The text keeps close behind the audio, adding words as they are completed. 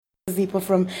Zipo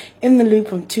from In the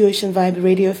Loop on Two Ocean Vibe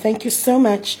Radio. Thank you so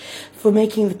much for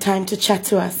making the time to chat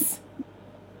to us.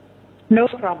 No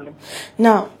problem.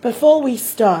 Now, before we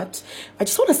start, I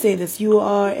just want to say this. You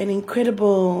are an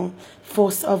incredible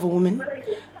force of a woman.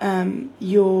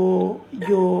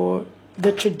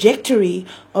 The trajectory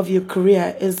of your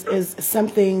career is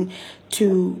something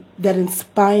that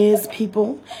inspires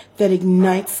people, that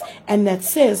ignites, and that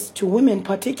says to women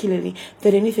particularly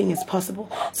that anything is possible.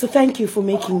 So thank you for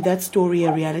making that story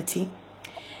a reality.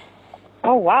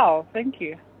 Oh, wow. Thank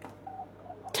you.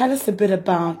 Tell us a bit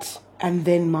about And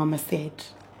Then Mama Said.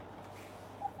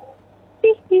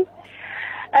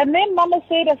 And Then Mama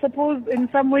Said, I suppose, in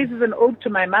some ways is an ode to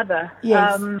my mother.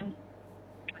 Yes.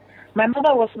 My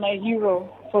mother was my hero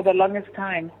for the longest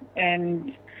time.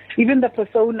 And even the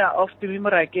persona of Tumi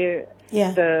Morake,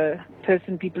 the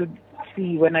person people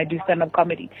see when I do stand-up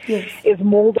comedy, is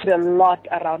molded a lot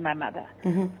around my mother.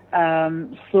 Mm-hmm.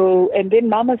 And Then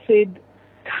Mama Said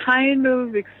kind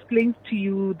of explains to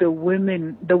you the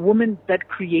woman that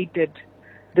created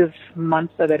this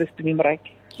monster that is Tumi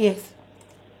Morake. Yes.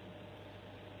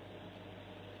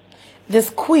 This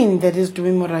queen that is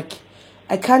Tumi Morake.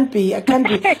 I can't be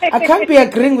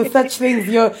agreeing with such things.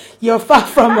 You're far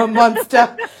from a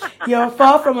monster. You're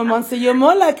far from a monster. You're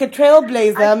more like a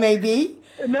trailblazer, maybe.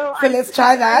 No, so let's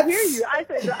try that. I hear you.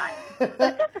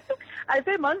 I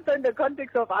say monster in the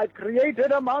context of I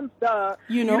created a monster.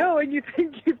 You know when you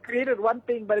think you've created one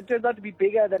thing, but it turns out to be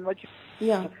bigger than what you.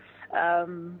 Yeah.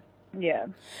 Yeah.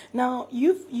 Now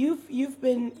we've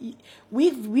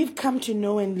come to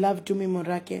know and love Tumi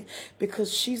Morake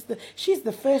because she's the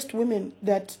first woman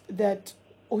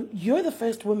you're the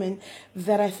first woman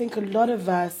that I think a lot of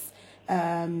us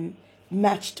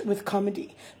matched with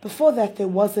comedy. Before that, there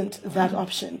wasn't that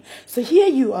option. So here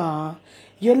you are.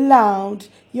 You're loud.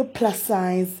 You're plus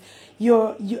size.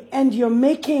 You're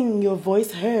making your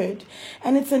voice heard,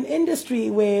 and it's an industry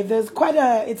where there's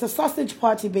it's a sausage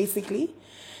party basically.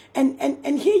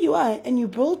 And here you are, and you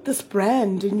build this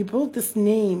brand, and you build this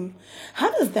name. How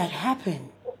does that happen?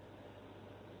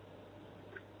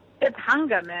 It's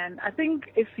hunger, man. I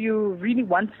think if you really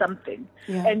want something,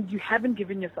 and you haven't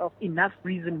given yourself enough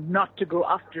reason not to go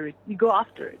after it, you go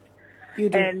after it. You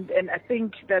do. And I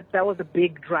think that was a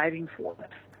big driving force.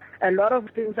 A lot of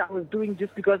things I was doing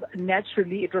just because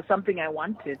naturally it was something I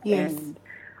wanted. Yes. And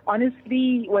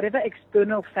honestly, whatever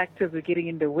external factors were getting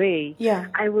in the way,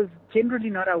 I was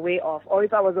generally not aware of. Or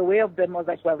if I was aware of them, I was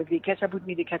like, well, if they catch up with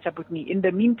me, they catch up with me. In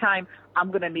the meantime, I'm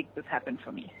going to make this happen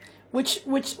for me. Which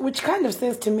kind of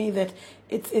says to me that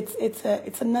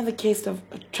it's another case of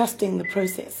trusting the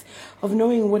process, of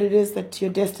knowing what it is that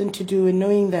you're destined to do, and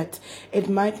knowing that it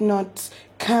might not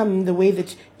come the way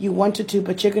that you wanted to,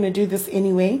 but you're going to do this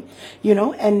anyway,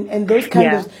 and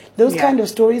those kind of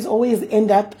stories always end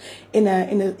up in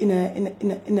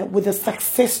a with a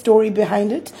success story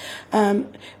behind it.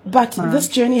 But this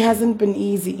journey hasn't been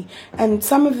easy, and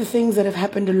some of the things that have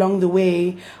happened along the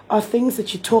way are things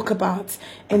that you talk about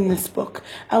in this book.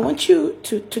 I want you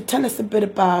to tell us a bit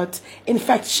about, in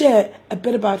fact, share a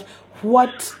bit about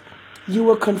what you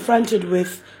were confronted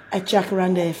with at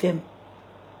Jacaranda FM.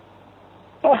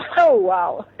 Oh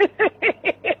wow.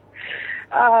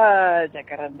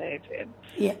 Jacaranda FM.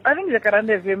 Yeah. I think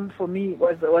Jacaranda FM for me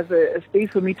was a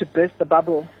space for me to burst the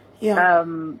bubble. Yeah.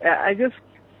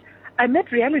 I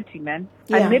met reality, man.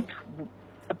 Yeah. I met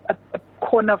a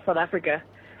corner of South Africa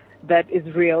that is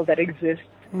real, that exists,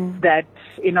 that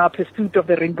in our pursuit of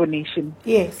the Rainbow Nation,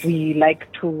 we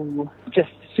like to just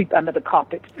sweep under the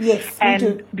carpet. Yes,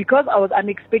 and because I was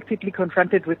unexpectedly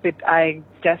confronted with it, I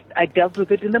dealt with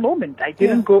it in the moment. I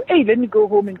didn't go, hey, let me go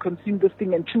home and consume this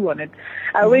thing and chew on it.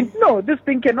 I went, no, this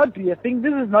thing cannot be a thing.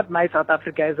 This is not my South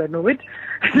Africa as I know it.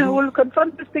 I will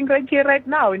confront this thing right here, right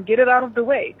now, and get it out of the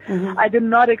way. I did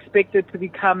not expect it to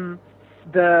become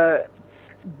the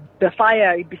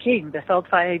fire it became, the felt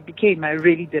fire it became. I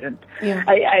really didn't. Yeah.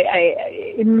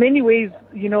 I in many ways,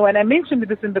 and I mentioned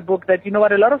this in the book, that,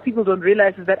 what a lot of people don't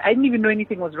realize is that I didn't even know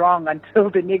anything was wrong until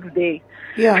the next day.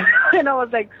 Yeah. And I was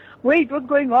like, wait, what's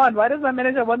going on? Why does my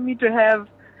manager want me to have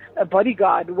a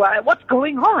bodyguard? What's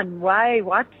going on? Why?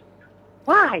 What?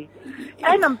 Why?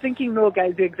 And I'm thinking, no,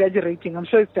 guys, you're exaggerating. I'm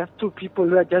sure it's just two people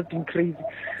who are just being crazy.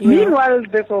 Yeah. Meanwhile,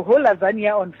 there's a whole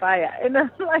lasagna on fire. And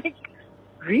I'm like,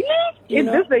 really? Is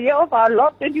this the year of our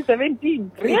Lord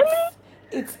 2017? Really?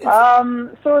 It's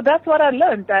so that's what I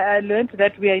learned. I learned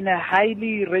that we are in a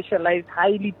highly racialized,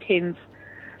 highly tense,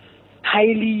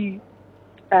 highly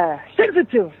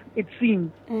sensitive, it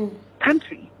seems,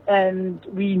 country. And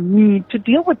we need to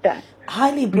deal with that.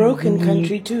 Highly broken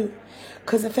country too.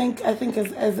 because I think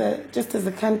as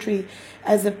a country,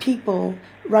 as a people,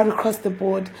 right across the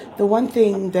board, the one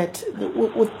thing that,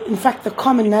 in fact, the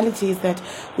commonality is that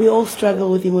we all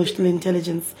struggle with emotional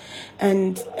intelligence,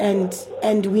 and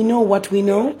we know what we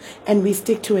know, and we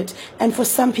stick to it. And for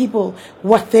some people,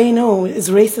 what they know is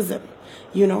racism,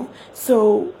 you know.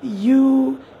 So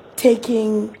you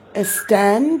taking a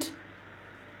stand,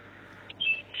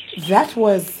 that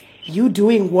was you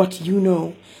doing what you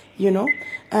know, you know.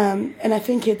 And I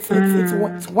think it's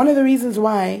one of the reasons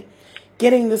why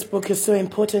getting this book is so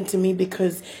important to me,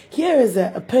 because here is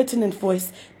a pertinent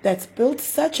voice that's built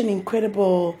such an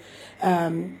incredible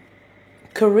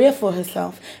career for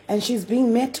herself, and she's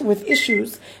being met with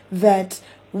issues that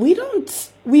we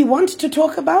want to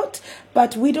talk about,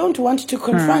 but we don't want to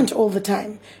confront all the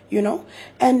time, you know.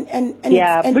 And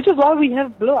which is why we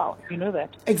have blowouts, you know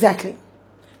that. Exactly.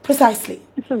 Precisely.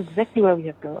 This is exactly why we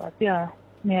have blowouts.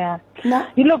 Yeah. Now,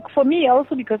 you look, for me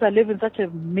also, because I live in such a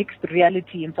mixed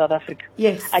reality in South Africa.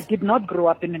 Yes. I did not grow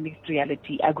up in a mixed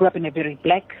reality. I grew up in a very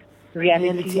black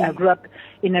reality. I grew up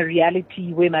in a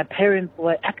reality where my parents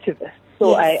were activists.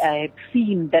 So Yes. I had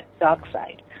seen that dark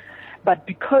side. But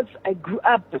because I grew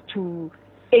up to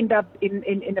end up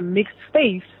in a mixed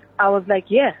space, I was like,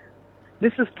 yeah,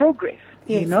 this is progress,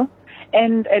 Yes. you know?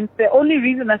 And the only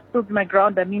reason I stood my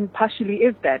ground, I mean, partially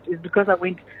is because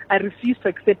I refused to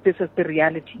accept this as the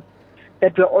reality,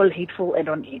 that we're all hateful and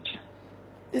on edge.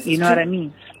 You know what I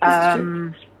mean?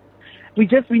 We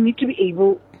need to be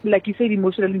able, like you said,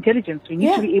 emotional intelligence. We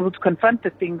need to be able to confront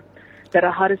the things that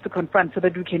are hardest to confront, so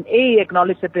that we can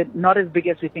acknowledge that they're not as big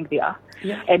as we think they are.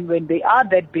 Yeah. And when they are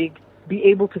that big, be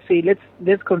able to say,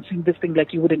 let's consume this thing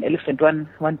like you would an elephant,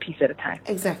 one piece at a time.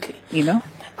 Exactly. You know?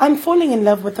 I'm falling in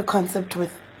love with the concept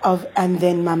of and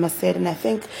then Mama said, and I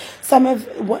think some of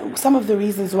the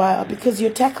reasons why are because you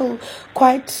tackle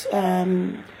quite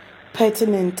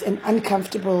pertinent and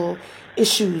uncomfortable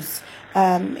issues.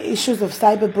 Issues of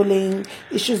cyberbullying,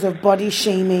 issues of body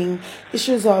shaming,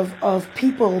 issues of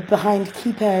people behind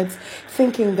keypads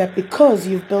thinking that because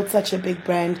you've built such a big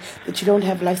brand that you don't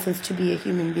have license to be a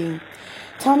human being.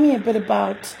 Tell me a bit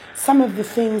about some of the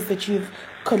things that you've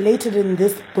collated in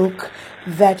this book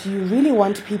that you really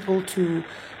want people to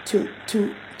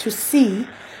see,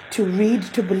 to read,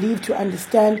 to believe, to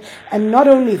understand, and not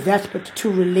only that, but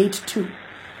to relate to.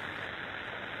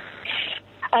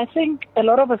 I think a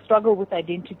lot of us struggle with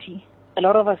identity. A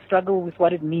lot of us struggle with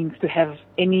what it means to have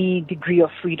any degree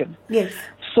of freedom. Yes.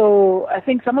 So I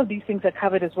think some of these things are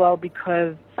covered as well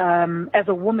because as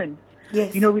a woman,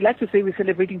 yes. you know, we like to say we're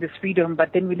celebrating this freedom,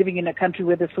 but then we're living in a country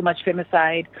where there's so much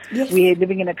femicide. Yes. We're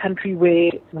living in a country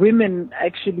where women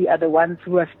actually are the ones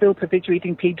who are still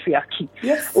perpetuating patriarchy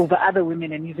yes. over other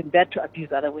women and using that to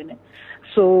abuse other women.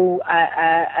 So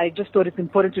I just thought it's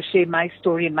important to share my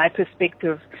story and my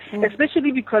perspective,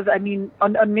 especially because, I mean,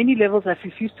 on many levels, I've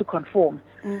refused to conform.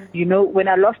 You know, when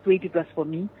I lost weight, it was for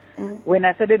me. When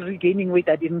I started regaining weight,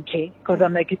 I didn't care because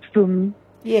I'm like, it's still me.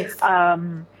 Yes.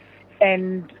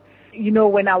 And you know,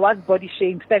 when I was body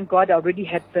shamed, thank God I already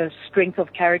had the strength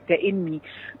of character in me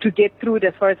to get through it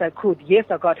as far as I could. Yes,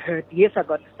 I got hurt. Yes, I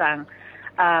got stung.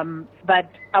 But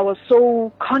I was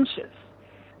so conscious,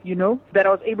 you know, that I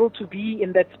was able to be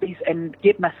in that space and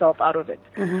get myself out of it.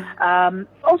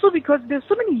 Also because there's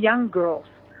so many young girls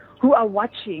who are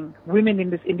watching women in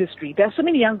this industry. There are so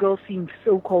many young girls seeing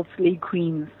so-called slay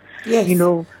queens, yes. you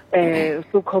know,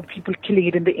 so-called people killing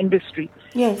it in the industry.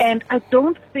 Yes. And I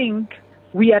don't think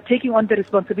we are taking on the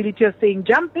responsibility of saying,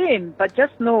 jump in, but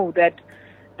just know that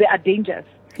there are dangers.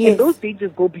 Yes. And those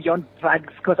dangers go beyond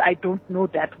drugs because I don't know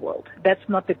that world. That's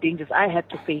not the dangers I had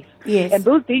to face. Yes. And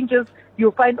those dangers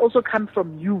you'll find also come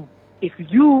from you. If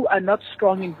you are not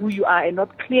strong in who you are and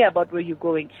not clear about where you're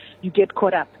going, you get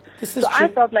caught up. So I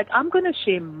felt like I'm going to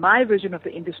share my version of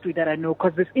the industry that I know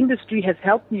because this industry has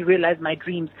helped me realize my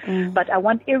dreams. But I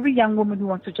want every young woman who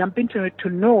wants to jump into it to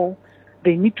know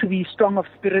they need to be strong of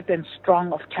spirit and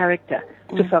strong of character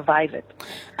to survive it.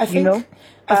 I think, you know?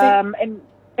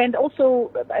 And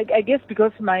also, I guess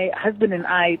because my husband and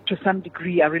I, to some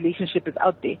degree, our relationship is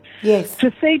out there. Yes.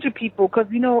 To say to people, because,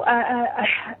 you know,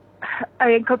 I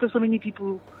encounter so many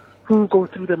people who go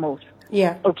through the most.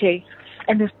 Yeah. Okay?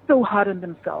 And they're so hard on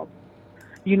themselves.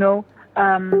 You know?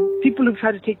 People who've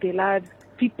tried to take their lives,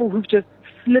 people who've just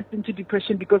slipped into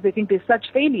depression because they think they're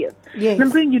such failures. Yes. And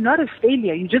I'm saying you're not a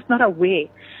failure. You're just not aware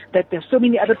that there's so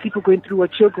many other people going through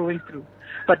what you're going through.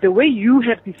 But the way you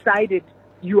have decided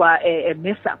you are a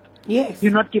mess up, yes,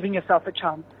 you're not giving yourself a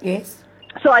chance. Yes.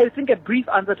 So I think a brief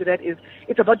answer to that is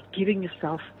it's about giving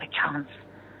yourself a chance,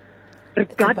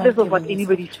 regardless of what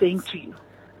anybody's saying to you.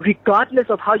 regardless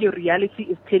of how your reality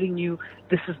is telling you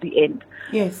this is the end.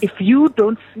 Yes. If you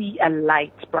don't see a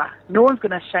light, bruh, no one's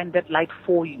going to shine that light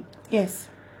for you. Yes.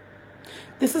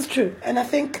 This is true. And I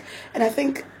think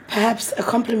perhaps a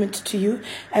compliment to you,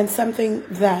 and something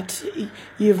that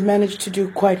you've managed to do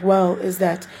quite well, is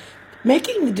that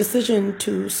making the decision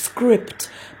to script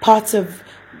parts of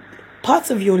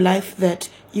your life that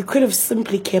you could have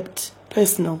simply kept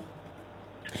personal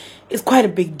is quite a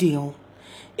big deal.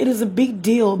 It is a big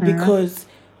deal because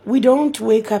we don't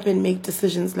wake up and make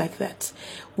decisions like that.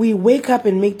 We wake up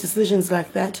and make decisions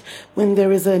like that when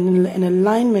there is an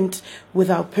alignment with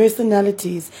our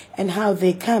personalities and how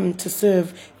they come to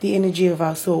serve the energy of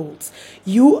our souls.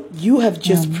 You have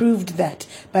just proved that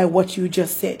by what you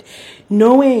just said.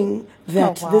 Knowing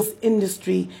that this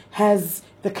industry has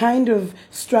the kind of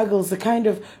struggles, the kind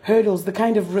of hurdles, the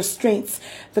kind of restraints,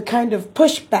 the kind of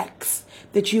pushbacks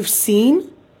that you've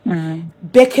seen,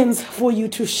 beckons for you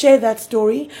to share that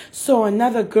story, so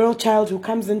another girl child who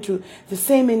comes into the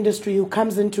same industry, who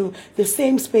comes into the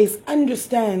same space,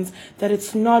 understands that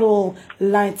it's not all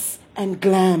lights and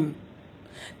glam.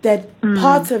 That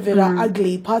parts of it are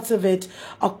ugly, parts of it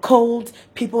are cold,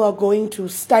 people are going to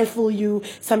stifle you,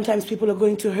 sometimes people are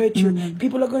going to hurt you,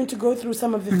 people are going to go through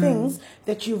some of the things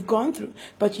that you've gone through,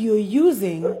 but you're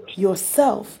using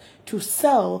yourself to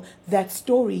sell that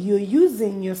story. You're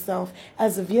using yourself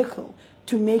as a vehicle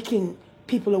to making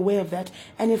people aware of that.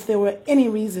 And if there were any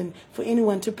reason for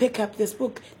anyone to pick up this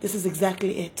book, this is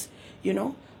exactly it. You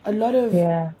know, a lot of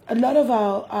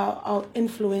our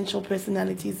influential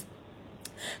personalities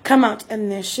come out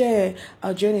and they share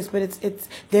our journeys, but it's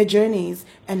their journeys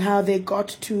and how they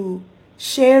got to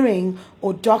sharing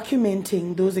or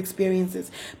documenting those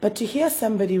experiences. But to hear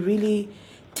somebody really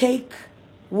take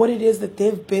what it is that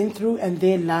they've been through and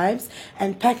their lives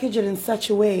and package it in such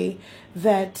a way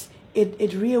that it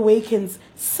reawakens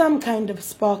some kind of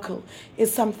sparkle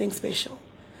is something special.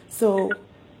 So,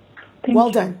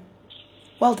 well done.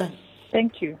 Well done.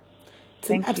 Thank you. It's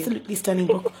an absolutely stunning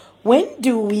book. When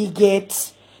do we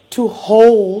get to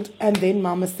hold And Then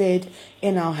Mama Said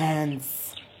in our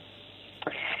hands?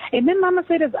 And Then Mama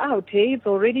Said is out. Hey? It's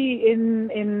already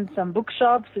in some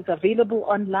bookshops. It's available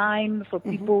online for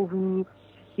people who,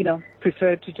 you know,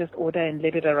 prefer to just order and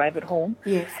let it arrive at home.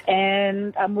 Yes.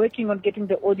 And I'm working on getting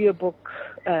the audiobook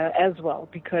as well,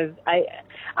 because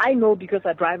I know, because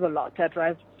I drive a lot. I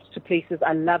drive to places.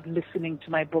 I love listening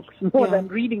to my books more than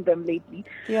reading them lately.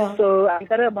 Yeah. So I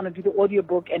decided I want to do the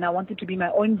audiobook, and I want it to be my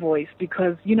own voice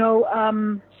because, you know,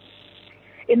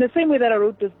 in the same way that I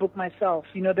wrote this book myself,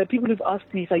 you know, there are people who've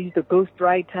asked me if I used a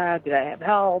ghostwriter, did I have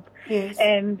help? Yes.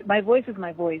 And my voice is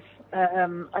my voice.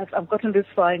 I've gotten this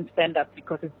far in stand-up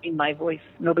because it's been my voice,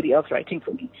 nobody else writing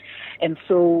for me. And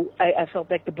so I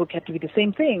felt like the book had to be the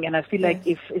same thing. And I feel like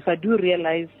if I do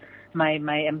realize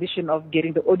my ambition of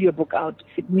getting the audiobook out,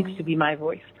 it needs to be my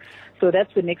voice. So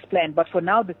that's the next plan. But for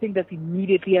now, the thing that's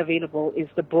immediately available is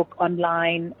the book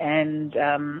online and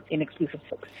in exclusive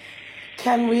books.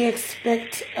 Can we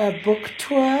expect a book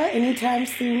tour anytime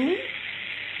soon?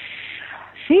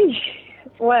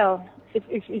 Well,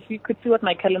 if you could see what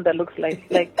my calendar looks like.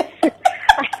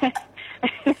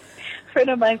 A friend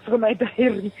of mine saw my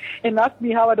diary and asked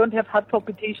me how I don't have heart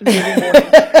palpitations every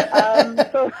morning.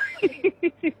 So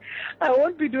I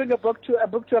won't be doing a book tour,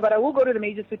 but I will go to the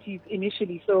major cities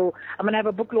initially. So I'm going to have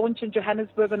a book launch in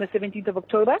Johannesburg on the 17th of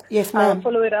October. Yes, ma'am. I'll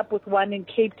follow it up with one in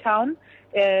Cape Town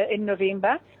in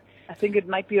November. I think it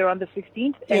might be around the 16th.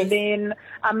 Yes. And then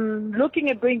I'm looking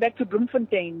at going back to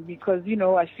Bloemfontein because, you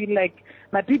know, I feel like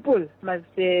my people must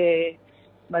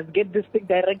get this thing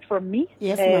direct from me.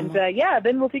 Yes, and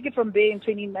then we'll take it from there in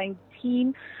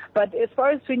 2019. But as far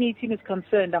as 2018 is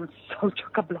concerned, I'm so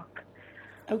chock-a-block.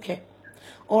 Okay.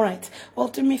 All right. Well,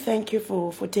 Tumi, thank you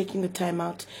for taking the time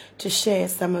out to share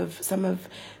some of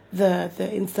the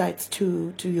insights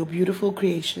to your beautiful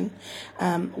creation.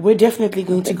 We're definitely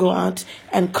going to go out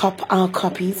and cop our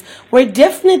copies. We're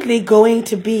definitely going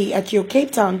to be at your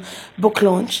Cape Town book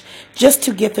launch just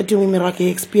to get the Tumi Morake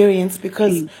experience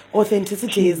because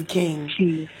authenticity is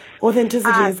king.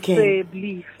 Authenticity is king. Can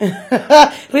you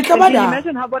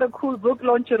imagine what a cool book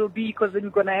launch it'll be, because then we're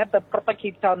going to have the proper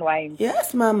Cape Town wine.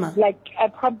 Yes, mama. Like,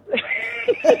 I'm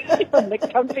like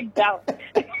counting down.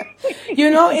 You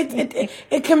know,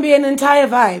 it can be an entire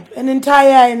vibe, an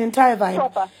entire vibe,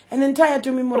 proper. An entire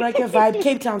Tumi Morake vibe,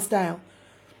 Cape Town style.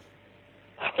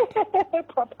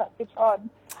 Proper, it's on.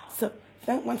 So,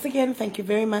 once again, thank you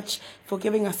very much for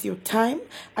giving us your time.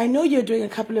 I know you're doing a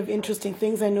couple of interesting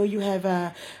things. I know you have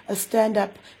a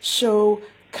stand-up show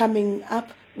coming up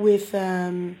with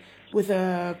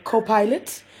a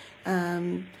co-pilot.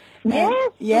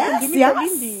 Yes.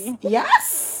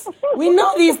 We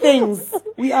know these things.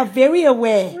 We are very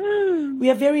aware.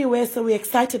 So we're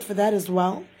excited for that as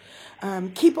well.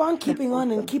 Keep on keeping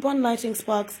on and keep on lighting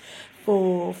sparks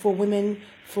for women,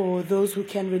 for those who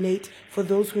can relate, for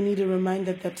those who need a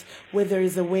reminder that where there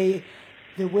is a way,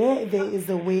 there is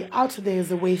a way out, there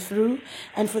is a way through,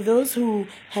 and for those who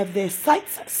have their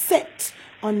sights set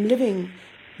on living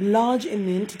large in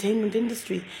the entertainment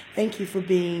industry, thank you for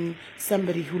being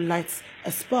somebody who lights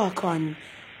a spark on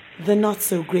the not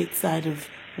so great side of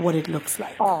what it looks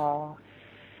like. Oh,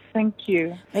 thank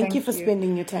you. Thank you for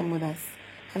spending your time with us.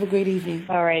 Have a great evening.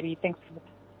 Alrighty, thanks.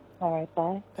 All right,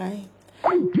 bye. Bye.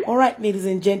 All right, ladies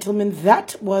and gentlemen,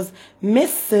 that was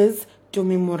Mrs.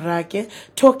 Tumi Morake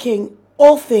talking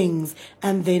all things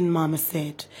and then Mama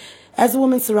said. As a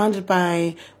woman surrounded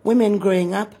by women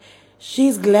growing up,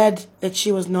 she's glad that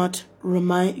she was not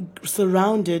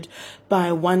surrounded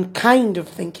by one kind of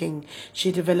thinking.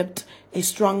 She developed a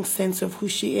strong sense of who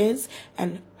she is,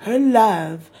 and her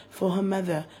love for her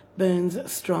mother burns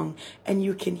strong. And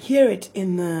you can hear it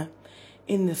in the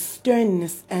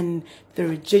sternness and the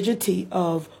rigidity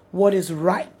of what is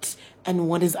right and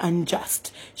what is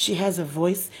unjust. She has a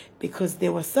voice because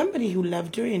there was somebody who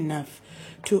loved her enough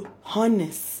to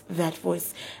harness that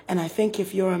voice. And I think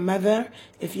if you're a mother,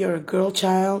 if you're a girl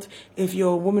child, if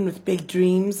you're a woman with big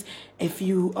dreams, if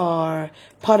you are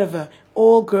part of a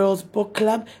all-girls book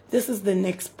club, this is the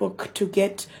next book to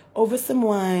get over some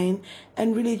wine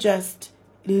and really just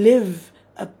live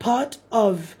a part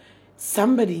of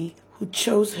somebody who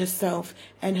chose herself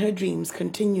and her dreams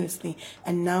continuously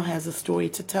and now has a story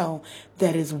to tell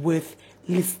that is worth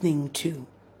listening to.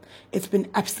 It's been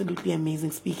absolutely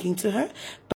amazing speaking to her.